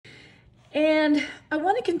And I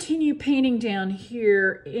want to continue painting down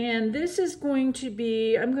here, and this is going to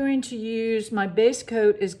be, I'm going to use, my base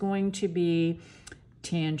coat is going to be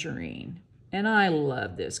tangerine. And I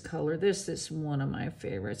love this color. This is one of my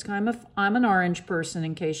favorites. I'm an orange person,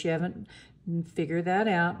 in case you haven't figured that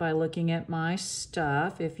out by looking at my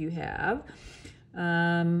stuff. If you have,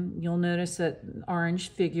 you'll notice that orange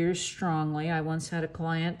figures strongly. I once had a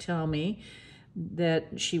client tell me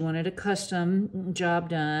that she wanted a custom job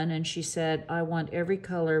done, and she said, I want every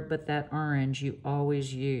color but that orange you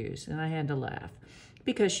always use. And I had to laugh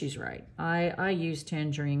because she's right. I use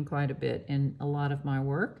tangerine quite a bit in a lot of my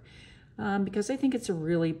work. Because I think it's a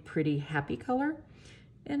really pretty happy color,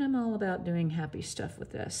 and I'm all about doing happy stuff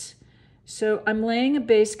with this. So I'm laying a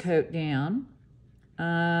base coat down.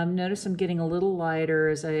 Notice I'm getting a little lighter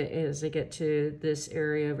as I get to this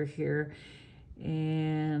area over here,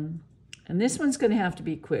 and this one's going to have to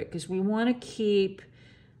be quick because we want to keep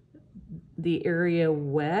the area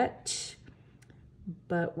wet,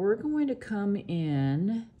 but we're going to come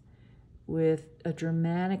in with a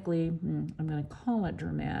dramatically, I'm going to call it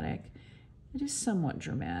dramatic. It is somewhat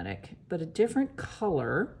dramatic, but a different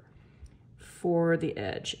color for the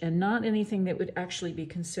edge, and not anything that would actually be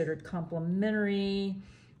considered complementary,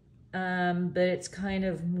 but it's kind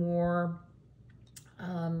of more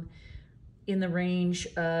in the range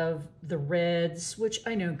of the reds, which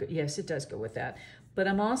I know, yes, it does go with that, but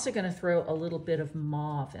I'm also going to throw a little bit of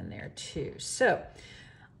mauve in there too. So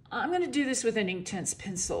I'm going to do this with an Inktense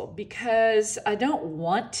pencil because I don't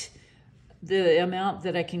want the amount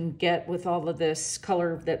that I can get with all of this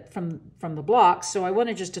color that from the blocks, so I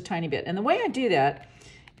wanted just a tiny bit. And the way I do that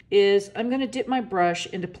is I'm going to dip my brush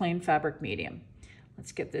into plain fabric medium.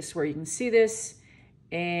 Let's get this where you can see this,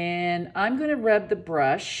 and I'm going to rub the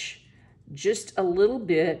brush just a little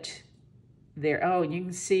bit there. Oh, you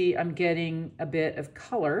can see I'm getting a bit of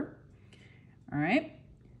color. All right.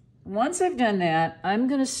 Once I've done that, I'm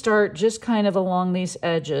going to start just kind of along these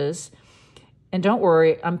edges. And don't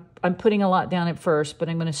worry, I'm putting a lot down at first, but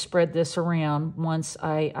I'm going to spread this around once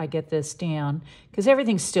I get this down, because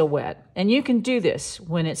everything's still wet. And you can do this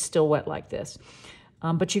when it's still wet like this.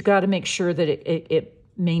 But you got to make sure that it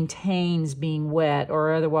maintains being wet,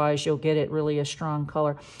 or otherwise you'll get it really a strong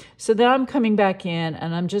color. So then I'm coming back in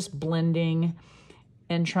and I'm just blending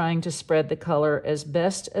and trying to spread the color as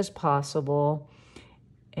best as possible.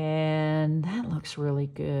 And that looks really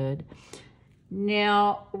good.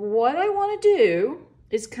 Now, what I want to do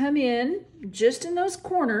is come in just in those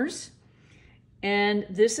corners, and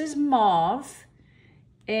this is mauve,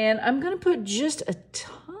 and I'm going to put just a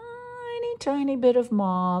tiny, tiny bit of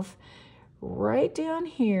mauve right down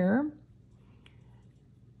here.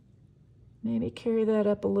 Maybe carry that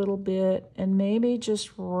up a little bit, and maybe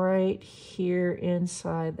just right here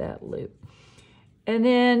inside that loop. And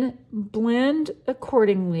then blend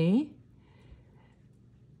accordingly.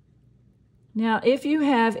 Now, if you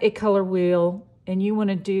have a color wheel and you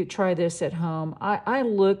want to try this at home, I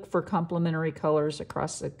look for complementary colors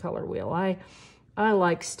across the color wheel. I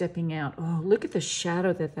like stepping out. Oh, look at the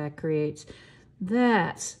shadow that creates.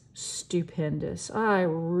 That's stupendous. I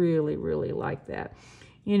really, really like that.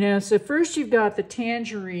 You know, so first you've got the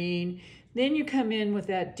tangerine, then you come in with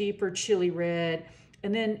that deeper chili red,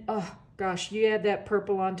 and then, oh gosh, you add that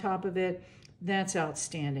purple on top of it. That's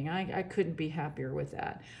outstanding. I couldn't be happier with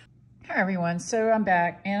that. Hi everyone, so I'm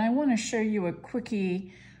back, and I want to show you a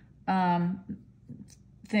quickie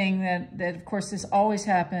thing that of course this always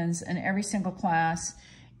happens in every single class,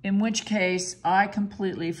 in which case I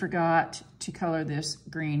completely forgot to color this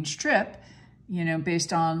green strip, you know,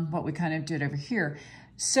 based on what we kind of did over here.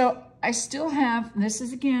 So I still have, this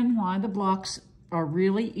is again why the blocks are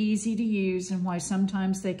really easy to use and why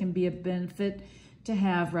sometimes they can be a benefit to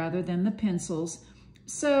have rather than the pencils.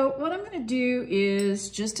 So what I'm going to do is,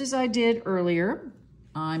 just as I did earlier,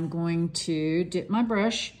 I'm going to dip my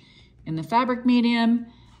brush in the fabric medium.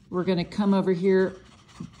 We're going to come over here.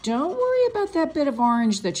 Don't worry about that bit of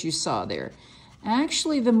orange that you saw there.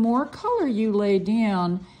 Actually, the more color you lay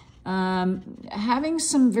down, having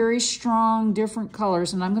some very strong different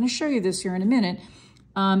colors, and I'm going to show you this here in a minute,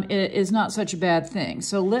 it is not such a bad thing.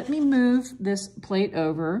 So let me move this plate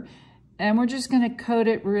over, and we're just going to coat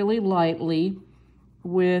it really lightly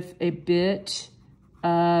with a bit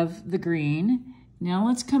of the green. Now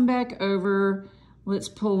let's come back over. Let's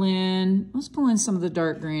pull in some of the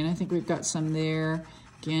dark green. I think we've got some there.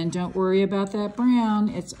 Again, don't worry about that brown.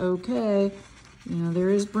 It's okay. You know, there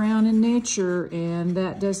is brown in nature, and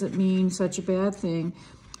that doesn't mean such a bad thing.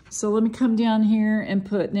 So let me come down here and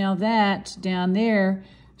put now that down there.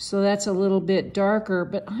 So that's a little bit darker,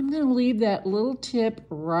 but I'm going to leave that little tip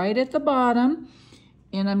right at the bottom.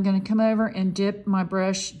 And I'm gonna come over and dip my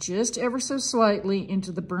brush just ever so slightly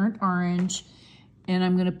into the burnt orange. And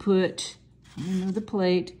I'm gonna put, I'm gonna move the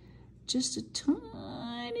plate just a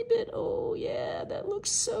tiny bit. Oh yeah, that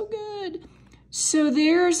looks so good. So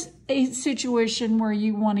there's a situation where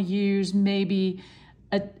you wanna use maybe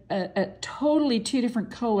a totally two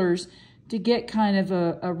different colors to get kind of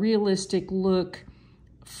a realistic look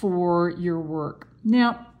for your work.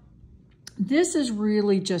 Now, this is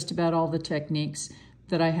really just about all the techniques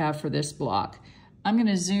that I have for this block. I'm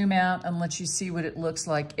gonna zoom out and let you see what it looks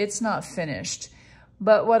like. It's not finished,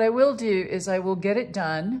 but what I will do is I will get it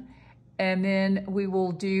done, and then we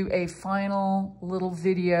will do a final little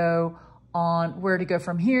video on where to go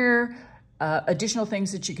from here, additional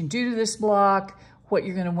things that you can do to this block, what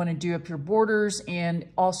you're gonna wanna do up your borders, and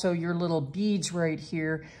also your little beads right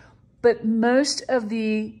here. But most of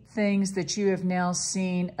the things that you have now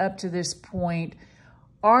seen up to this point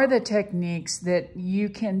are the techniques that you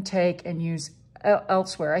can take and use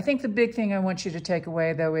elsewhere. I think the big thing I want you to take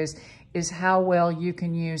away though is how well you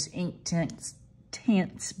can use Inktense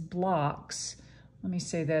blocks. Let me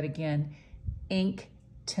say that again,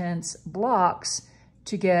 Inktense blocks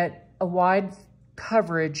to get a wide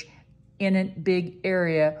coverage in a big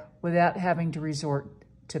area without having to resort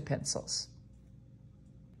to pencils.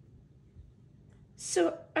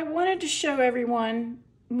 So I wanted to show everyone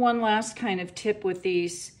one last kind of tip with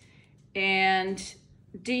these. And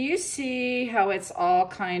do you see how it's all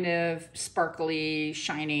kind of sparkly,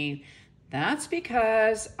 shiny? That's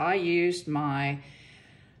because I used my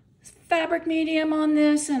fabric medium on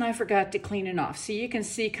this and I forgot to clean it off. So you can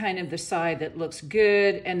see kind of the side that looks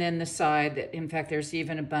good, and then the side that, in fact, there's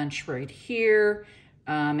even a bunch right here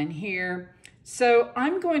and here. So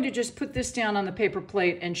I'm going to just put this down on the paper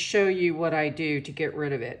plate and show you what I do to get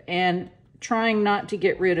rid of it. And trying not to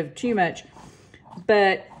get rid of too much,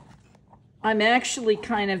 but I'm actually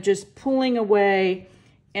kind of just pulling away,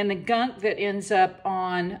 and the gunk that ends up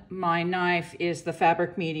on my knife is the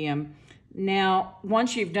fabric medium. Now,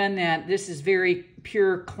 once you've done that, this is very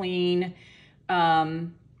pure, clean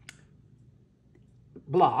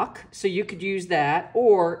block, so you could use that,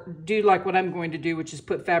 or do like what I'm going to do, which is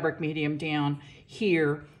put fabric medium down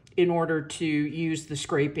here in order to use the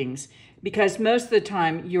scrapings, because most of the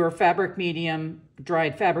time your fabric medium,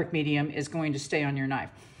 dried fabric medium, is going to stay on your knife.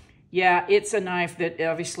 Yeah, it's a knife that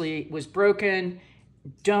obviously was broken.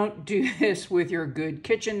 Don't do this with your good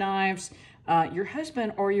kitchen knives. Your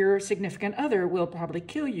husband or your significant other will probably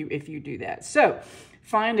kill you if you do that. So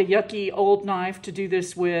find a yucky old knife to do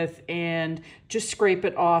this with and just scrape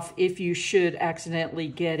it off if you should accidentally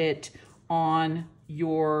get it on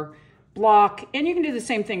your block. And you can do the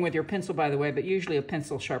same thing with your pencil, by the way, but usually a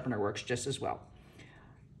pencil sharpener works just as well.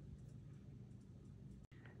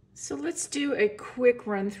 So let's do a quick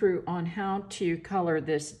run through on how to color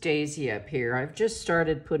this daisy up here. I've just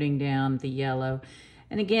started putting down the yellow.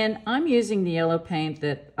 And again, I'm using the yellow paint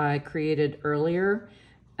that I created earlier.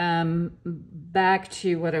 Back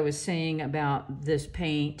to what I was saying about this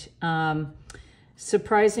paint.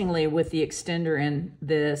 Surprisingly, with the extender in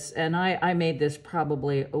this, and I made this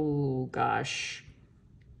probably, oh gosh,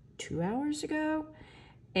 2 hours ago,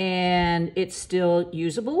 and it's still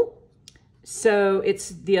usable. So it's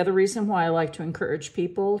the other reason why I like to encourage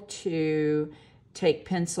people to take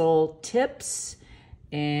pencil tips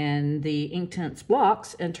and the Inktense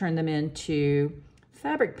blocks and turn them into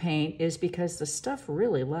fabric paint, is because the stuff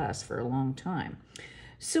really lasts for a long time.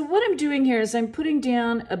 So what I'm doing here is I'm putting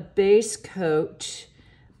down a base coat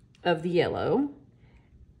of the yellow.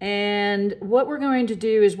 And what we're going to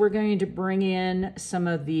do is we're going to bring in some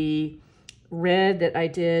of the red that I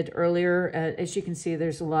did earlier. As you can see,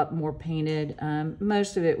 there's a lot more painted.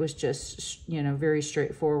 Most of it was just, you know, very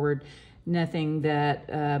straightforward. Nothing that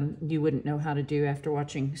you wouldn't know how to do after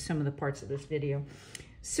watching some of the parts of this video.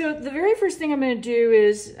 So the very first thing I'm going to do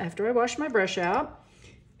is, after I wash my brush out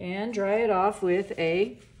and dry it off with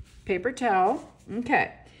a paper towel,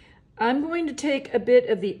 okay, I'm going to take a bit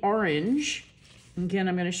of the orange. Again,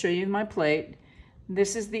 I'm going to show you my plate.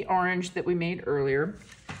 This is the orange that we made earlier.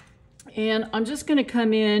 And I'm just going to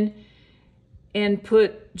come in and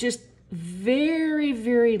put just very,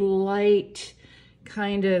 very light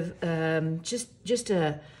kind of just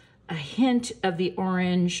a hint of the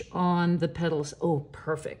orange on the petals. Oh,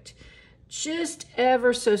 perfect. Just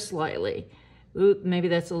ever so slightly. Ooh, maybe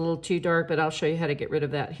that's a little too dark, but I'll show you how to get rid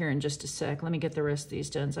of that here in just a sec. Let me get the rest of these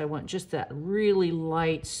done. So I want just that really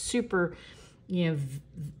light, super, you know,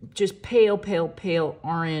 just pale, pale, pale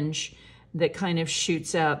orange that kind of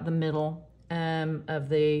shoots out the middle of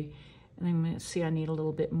the And I'm going to see I need a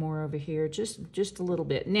little bit more over here, just a little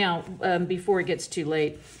bit. Now, before it gets too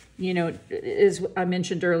late, you know, as I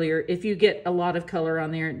mentioned earlier, if you get a lot of color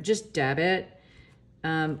on there, just dab it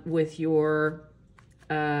with your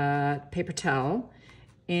paper towel.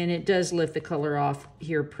 And it does lift the color off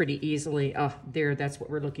here pretty easily. Oh, there, that's what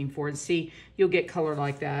we're looking for. And see, you'll get color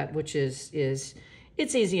like that, which is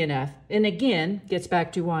it's easy enough. And again, gets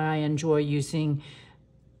back to why I enjoy using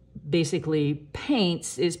basically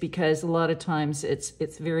paints, is because a lot of times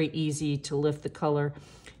it's very easy to lift the color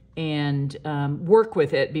and work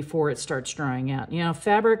with it before it starts drying out. You know,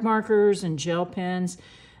 fabric markers and gel pens,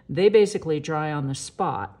 they basically dry on the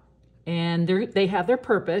spot. And they have their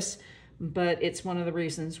purpose, but it's one of the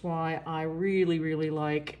reasons why I really, really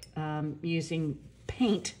like using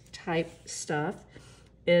paint type stuff,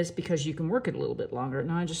 is because you can work it a little bit longer.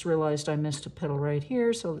 Now I just realized I missed a petal right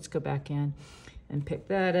here, so let's go back in and pick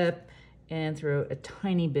that up and throw a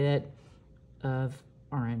tiny bit of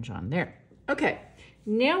orange on there. Okay,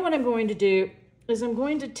 now what I'm going to do is I'm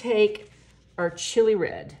going to take our chili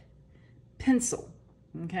red pencil,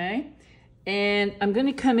 okay? And I'm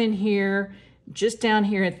gonna come in here, just down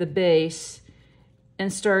here at the base,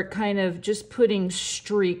 and start kind of just putting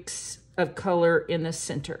streaks of color in the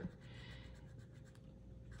center.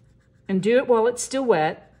 And do it while it's still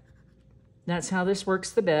wet. That's how this works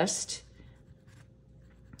the best.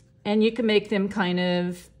 And you can make them kind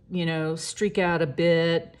of, you know, streak out a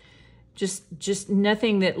bit. Just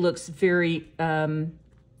nothing that looks very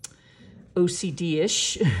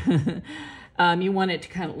OCD-ish. You want it to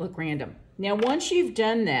kind of look random. Now, once you've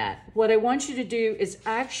done that, what I want you to do is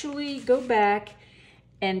actually go back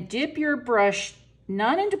and dip your brush,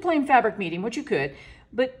 not into plain fabric medium, which you could,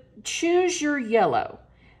 but choose your yellow,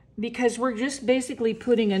 because we're just basically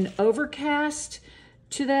putting an overcast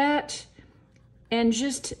to that and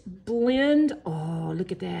just blend. Oh,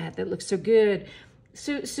 look at that. That looks so good.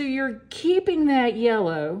 So you're keeping that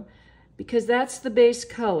yellow because that's the base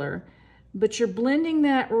color, but you're blending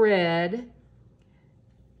that red.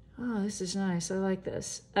 Oh, this is nice. I like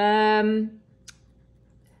this. I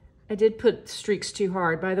did put streaks too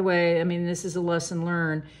hard. By the way, I mean, this is a lesson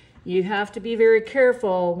learned. You have to be very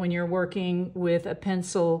careful when you're working with a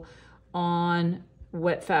pencil on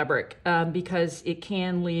wet fabric because it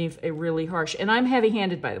can leave a really harsh, and I'm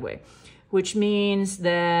heavy-handed, by the way, which means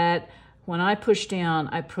that when I push down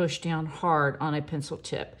hard on a pencil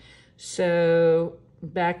tip. So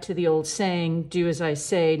back to the old saying, do as I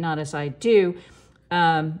say, not as I do.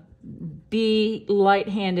 Be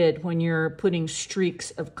light-handed when you're putting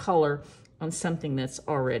streaks of color on something that's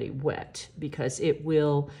already wet, because it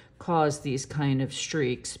will cause these kind of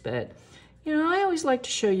streaks. But, you know, I always like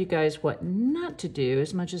to show you guys what not to do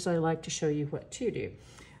as much as I like to show you what to do.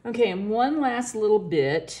 Okay, and one last little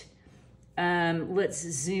bit. Let's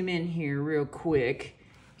zoom in here real quick.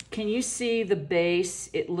 Can you see the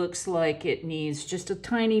base? It looks like it needs just a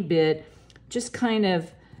tiny bit, just kind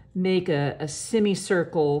of make a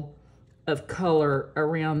semicircle of color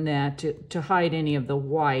around that to hide any of the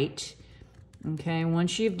white. Okay,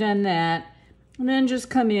 once you've done that, and then just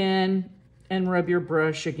come in and rub your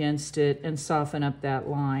brush against it and soften up that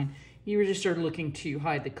line. You just are looking to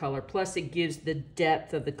hide the color. Plus it gives the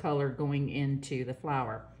depth of the color going into the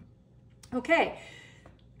flower. Okay,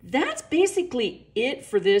 that's basically it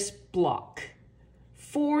for this block,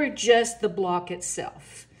 for just the block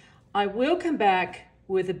itself. I will come back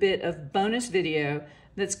with a bit of bonus video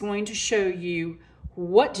that's going to show you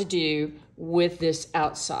what to do with this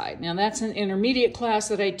outside. Now, that's an intermediate class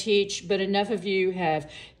that I teach, but enough of you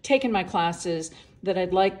have taken my classes that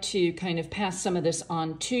I'd like to kind of pass some of this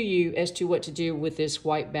on to you as to what to do with this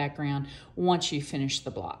white background once you finish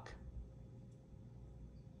the block.